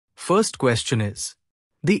first question is,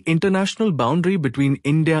 the international boundary between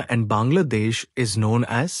India and Bangladesh is known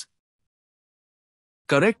as?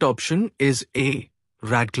 Correct option is A.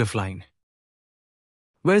 Radcliffe Line.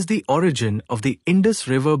 Where's the origin of the Indus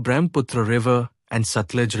River, Brahmaputra River and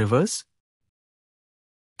Sutlej rivers?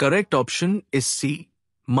 Correct option is C.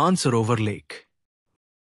 Mansarovar Lake.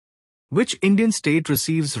 Which Indian state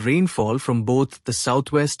receives rainfall from both the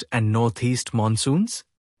southwest and northeast monsoons?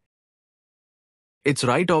 Its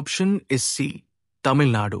right option is C. Tamil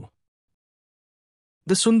Nadu.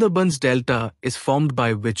 The Sundarbans Delta is formed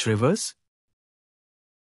by which rivers?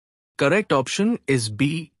 Correct option is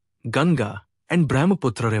B. Ganga and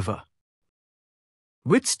Brahmaputra River.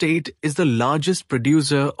 Which state is the largest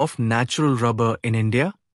producer of natural rubber in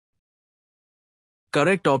India?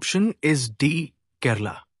 Correct option is D.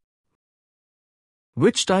 Kerala.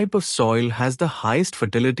 Which type of soil has the highest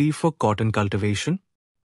fertility for cotton cultivation?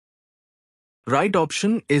 Right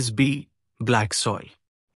option is B. Black soil.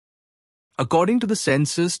 According to the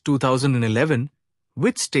census 2011,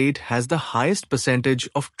 which state has the highest percentage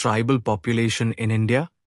of tribal population in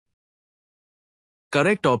India?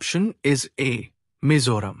 Correct option is A.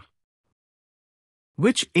 Mizoram.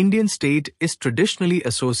 Which Indian state is traditionally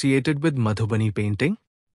associated with Madhubani painting?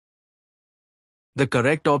 The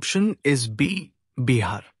correct option is B.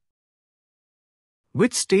 Bihar.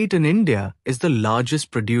 Which state in India is the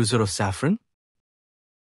largest producer of saffron?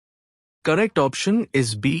 Correct option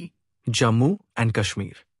is B. Jammu and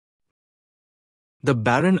Kashmir. The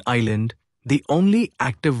barren island, the only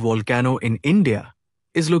active volcano in India,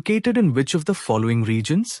 is located in which of the following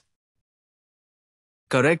regions?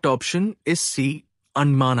 Correct option is C.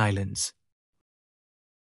 Andaman Islands.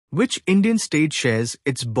 Which Indian state shares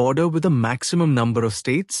its border with a maximum number of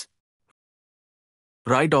states?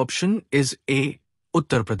 Right option is A.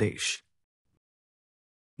 Uttar Pradesh.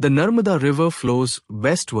 The Narmada River flows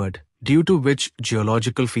westward due to which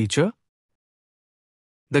geological feature?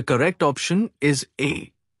 The correct option is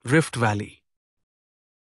A. Rift Valley.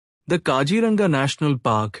 The Kaziranga National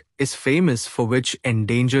Park is famous for which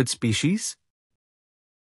endangered species?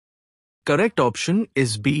 Correct option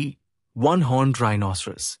is B. One-horned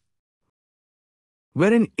rhinoceros.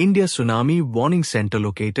 Where in India Tsunami Warning Center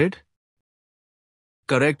located?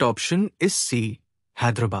 Correct option is C.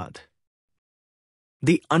 Hyderabad.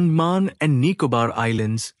 The Andaman and Nicobar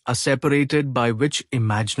Islands are separated by which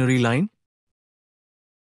imaginary line?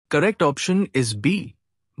 Correct option is B.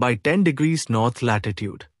 By 10 degrees north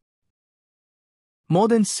latitude. More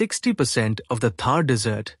than 60% of the Thar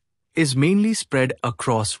Desert is mainly spread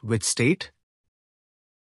across which state?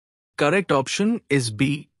 Correct option is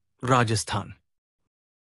B. Rajasthan.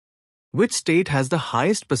 Which state has the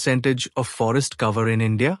highest percentage of forest cover in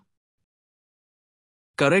India?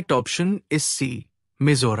 Correct option is C.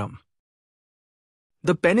 Mizoram.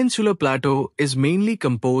 The Peninsular Plateau is mainly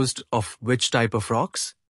composed of which type of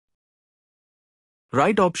rocks?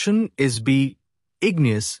 Right option is B.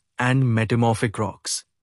 Igneous and metamorphic rocks.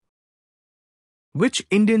 Which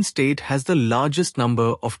Indian state has the largest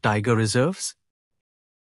number of tiger reserves?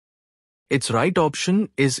 Its right option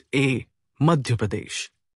is A. Madhya Pradesh.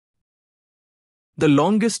 The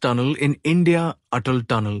longest tunnel in India, Atal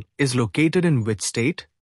Tunnel, is located in which state?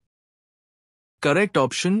 Correct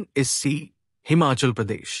option is C. Himachal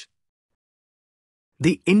Pradesh.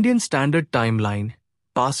 The Indian Standard Time line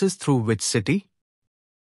passes through which city?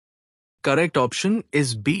 Correct option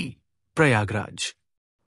is B. Prayagraj.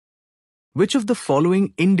 Which of the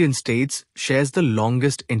following Indian states shares the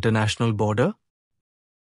longest international border?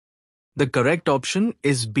 The correct option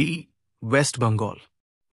is B. West Bengal.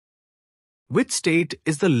 Which state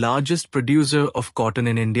is the largest producer of cotton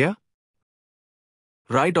in India?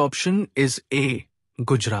 Right option is A.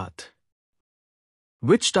 Gujarat.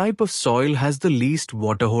 Which type of soil has the least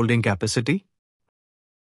water holding capacity?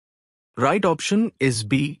 Right option is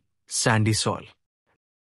B. Sandy soil.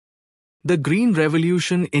 The Green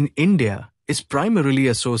Revolution in India is primarily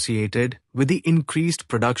associated with the increased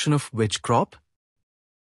production of which crop?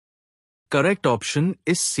 Correct option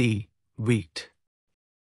is C. Wheat.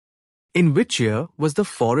 In which year was the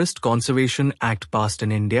Forest Conservation Act passed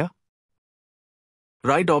in India?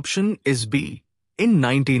 Right option is B. In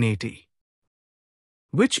 1980.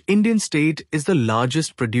 Which Indian state is the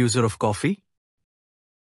largest producer of coffee?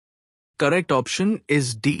 Correct option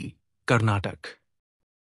is D. Karnataka.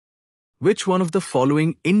 Which one of the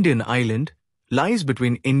following Indian island lies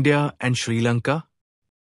between India and Sri Lanka?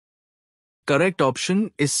 Correct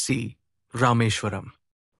option is C. Rameshwaram.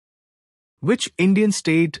 Which Indian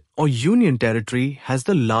state or union territory has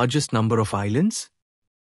the largest number of islands?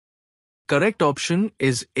 Correct option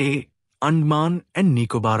is A. Andaman and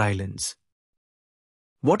Nicobar Islands.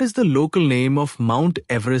 What is the local name of Mount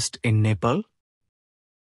Everest in Nepal?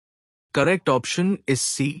 Correct option is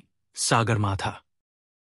C. Sagarmatha.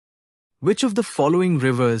 Which of the following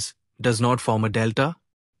rivers does not form a delta?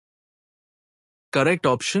 Correct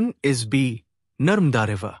option is B. Narmada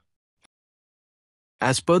River.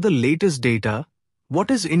 As per the latest data,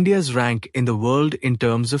 what is India's rank in the world in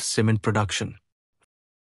terms of cement production?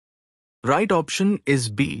 Right option is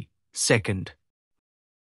B. Second.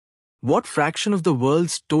 What fraction of the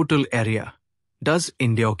world's total area does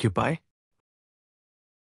India occupy?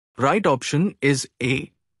 Right option is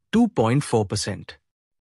A. 2.4%.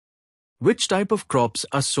 Which type of crops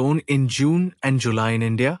are sown in June and July in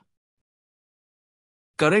India?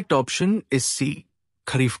 Correct option is C.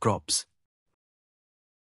 Kharif crops.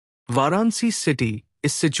 Varanasi city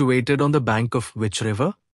is situated on the bank of which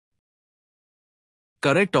river?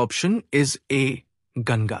 Correct option is A.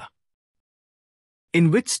 Ganga. In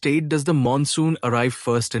which state does the monsoon arrive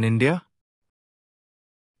first in India?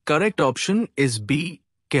 Correct option is B.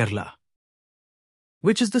 Kerala.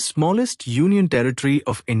 Which is the smallest union territory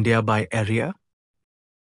of India by area?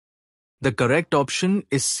 The correct option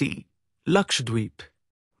is C. Lakshadweep.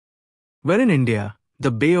 Where in India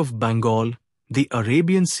the Bay of Bengal, the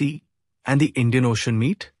Arabian Sea, and the Indian Ocean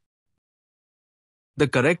meet? The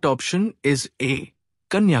correct option is A.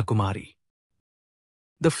 Kanyakumari.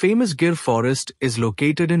 The famous Gir forest is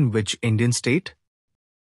located in which Indian state?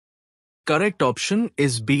 Correct option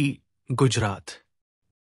is B. Gujarat.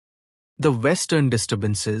 The western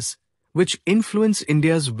disturbances which influence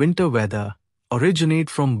India's winter weather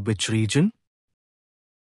originate from which region?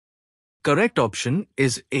 Correct option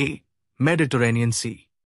is A. Mediterranean Sea.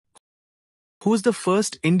 Who is the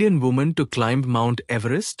first Indian woman to climb Mount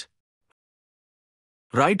Everest?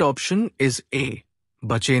 Right option is A.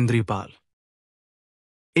 Bachendri Pal.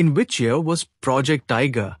 In which year was Project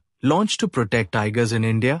Tiger launched to protect tigers in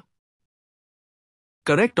India?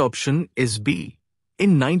 Correct option is B.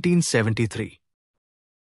 In 1973.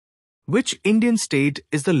 Which Indian state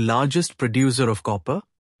is the largest producer of copper?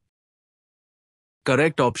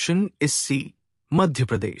 Correct option is C. Madhya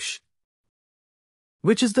Pradesh.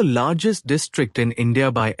 Which is the largest district in India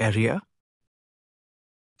by area?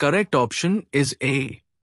 Correct option is A.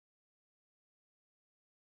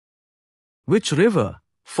 Which river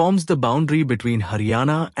forms the boundary between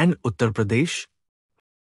Haryana and Uttar Pradesh?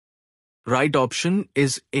 Right option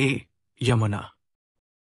is A. Yamuna.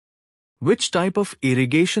 Which type of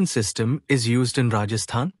irrigation system is used in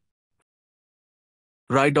Rajasthan?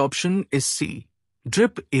 Right option is C.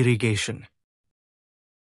 Drip irrigation.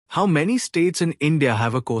 How many states in India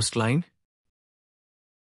have a coastline?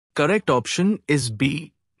 Correct option is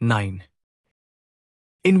B. 9.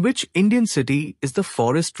 In which Indian city is the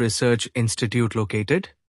Forest Research Institute located?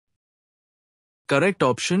 Correct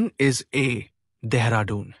option is A.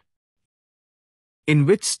 Dehradun. In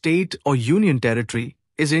which state or union territory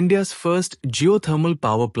is India's first geothermal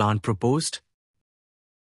power plant proposed?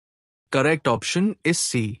 Correct option is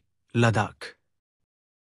C. Ladakh.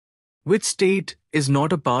 Which state is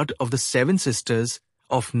not a part of the Seven Sisters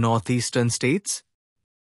of Northeastern states?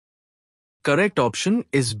 Correct option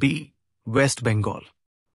is B. West Bengal.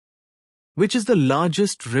 Which is the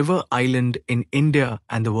largest river island in India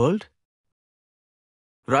and the world?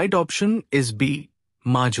 Right option is B.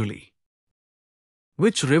 Majuli.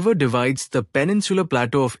 Which river divides the peninsular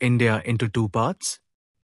plateau of India into two parts?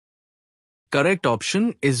 Correct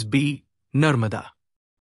option is B. Narmada.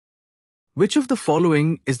 Which of the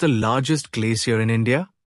following is the largest glacier in India?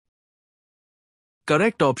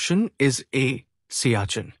 Correct option is A.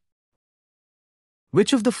 Siachen.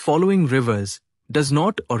 Which of the following rivers does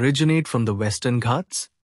not originate from the Western Ghats?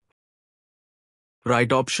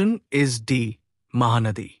 Right option is D.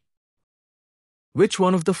 Mahanadi. Which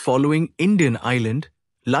one of the following Indian island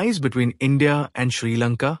lies between India and Sri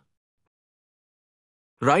Lanka?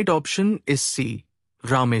 Right option is C.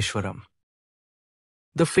 Rameshwaram.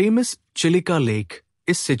 The famous Chilika Lake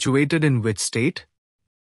is situated in which state?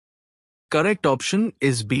 Correct option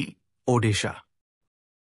is B. Odisha.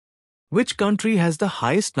 Which country has the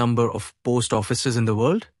highest number of post offices in the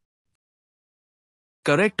world?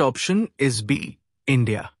 Correct option is B.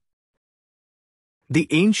 India. The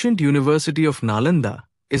ancient University of Nalanda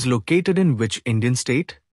is located in which Indian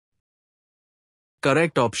state?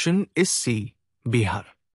 Correct option is C. Bihar.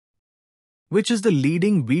 Which is the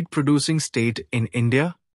leading wheat-producing state in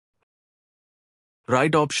India?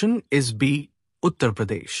 Right option is B. Uttar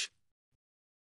Pradesh.